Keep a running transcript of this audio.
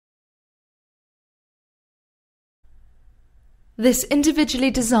This individually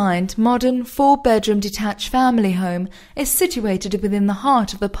designed, modern, 4-bedroom detached family home is situated within the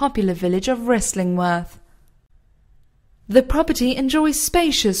heart of the popular village of Wrestlingworth. The property enjoys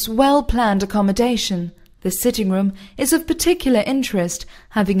spacious, well-planned accommodation. The sitting room is of particular interest,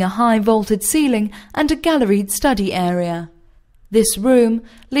 having a high vaulted ceiling and a galleried study area. This room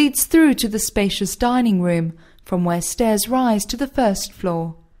leads through to the spacious dining room, from where stairs rise to the first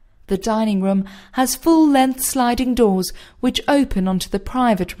floor. The dining room has full-length sliding doors which open onto the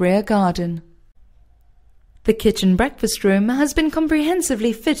private rear garden. The kitchen breakfast room has been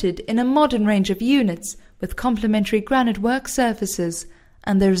comprehensively fitted in a modern range of units with complementary granite work surfaces,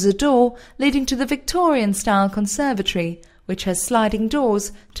 and there is a door leading to the Victorian-style conservatory, which has sliding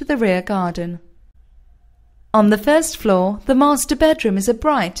doors to the rear garden. On the first floor, the master bedroom is a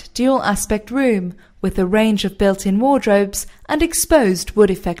bright, dual-aspect room with a range of built-in wardrobes and exposed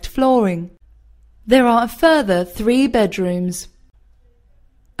wood-effect flooring. There are a further 3 bedrooms.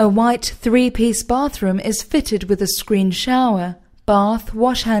 A white 3-piece bathroom is fitted with a screened shower, bath,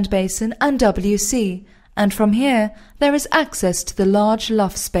 wash-hand basin and WC, and from here there is access to the large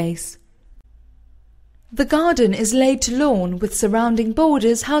loft space. The garden is laid to lawn with surrounding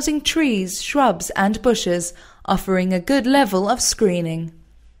borders housing trees, shrubs and bushes, offering a good level of screening.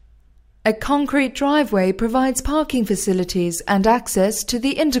 A concrete driveway provides parking facilities and access to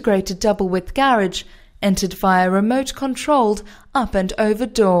the integrated double-width garage, entered via remote-controlled up and over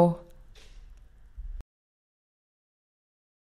door.